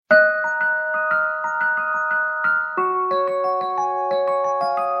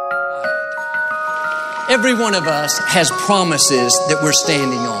Every one of us has promises that we're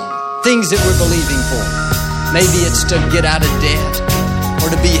standing on, things that we're believing for. Maybe it's to get out of debt or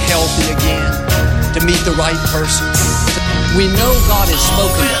to be healthy again, to meet the right person. We know God has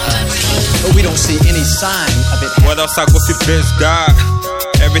spoken to us, but we don't see any sign of it happening. What else I go for this God?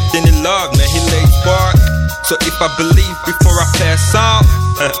 Everything He loved, man, He laid part. So if I believe before I pass on,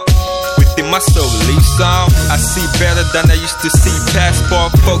 within my soul leave some. I see better than I used to see.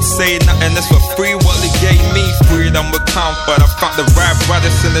 Passport, folks say nothing is for free. Well, He gave me freedom with comfort. I found the right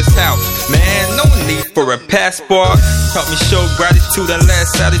brothers in this house. Man, no need for a passport. Help me show gratitude and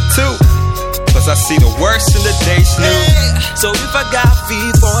less attitude, cause I see the worst in the day's news. So if I got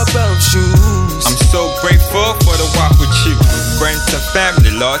feet for a pair of shoes, I'm so grateful for the walk with you. Friends and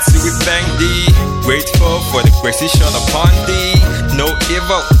family, Lord, see we thank Thee. Grateful for the grace He shone upon Thee. No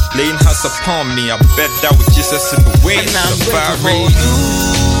evil laying hands upon me. I bet that with Jesus in the way. And I'm grateful for you.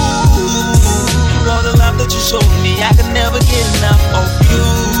 All the love that you showed me, I can never get enough of you.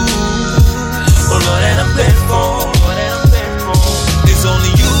 Oh Lord, and I'm grateful. Lord, and I'm grateful. It's only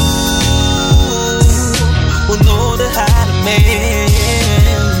you who know the how to make.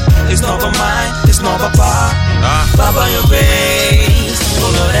 It's not by mine, it's not by power, but by your grace.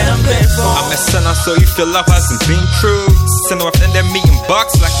 Oh Lord, and I'm grateful. I'm a sinner, so if your love hasn't been true, sinner of them meeting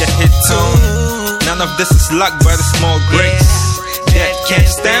box like a hit tune. None of this is luck but a small grace. That can't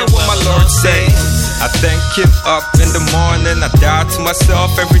stand what my Lord says. I thank Him up in the morning. I die to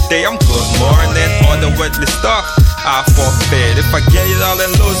myself every day. I'm good morning. All the worldly stuff I forfeit. If I get it all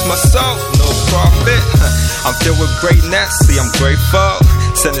and lose my soul, no profit. I'm filled with greatness, see I'm grateful.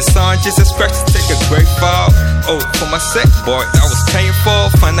 Send His Son Jesus Christ to take a great fall. Oh, for my sake, boy, that was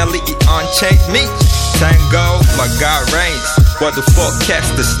painful. Finally He unchained me. Tango, my God reigns. What the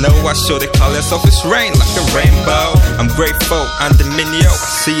forecast, the snow, I show the colors of His rain like a rainbow. I'm grateful, I'm the minio, I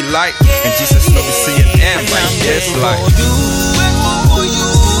see light. And Jesus let me see an end right this life. Grateful for you.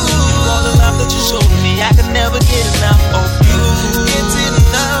 All the love that you showed me, I can never get enough of you.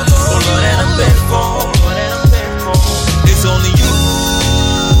 Oh Lord, and I'm grateful. Lord, and I'm grateful. It's only you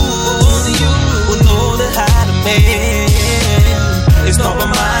who know the how to make. It's not by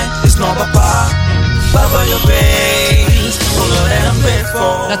mine, it's not by power, but by your grace. Oh Lord, and I'm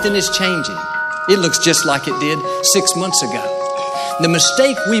grateful. Nothing is changing. It looks just like it did 6 months ago. The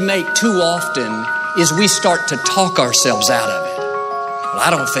mistake we make too often is we start to talk ourselves out of it. Well, I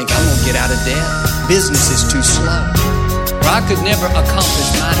don't think I'm going to get out of debt. Business is too slow. Or I could never accomplish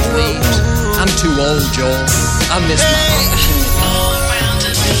my dreams. I'm too old, Joel. I miss my opportunity.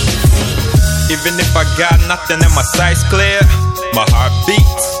 Even if I got nothing and my sight's clear, my heart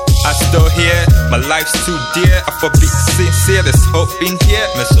beats, I still hear. My life's too dear, I for be sincere. There's hope in here,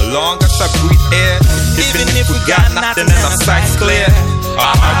 man, so long as I breathe air. Even if we got nothing and our sight's clear,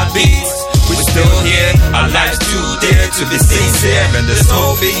 our heart beats, we still here. Our life's too dear to be sincere, and there's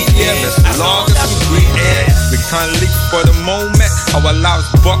hope in here, man, so long as we breathe air. We can't live for the moment. Our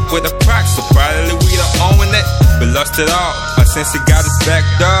lives bought with a price, so probably we don't own it. We lost it all, but since He got us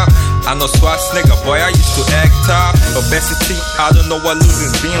backed up, I know Schwarzenegger, boy, I used to act tough. Obesity, I don't know what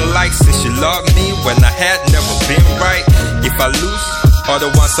losing's been like. Since you loved me when I had never been right. If I lose all the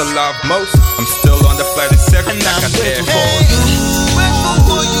ones I love most, I'm still on the flight of 7 like I said. Grateful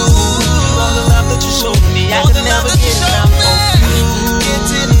for you. All the love that you showed me, I can never get enough of you.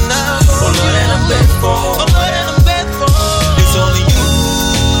 Oh Lord, and I'm grateful.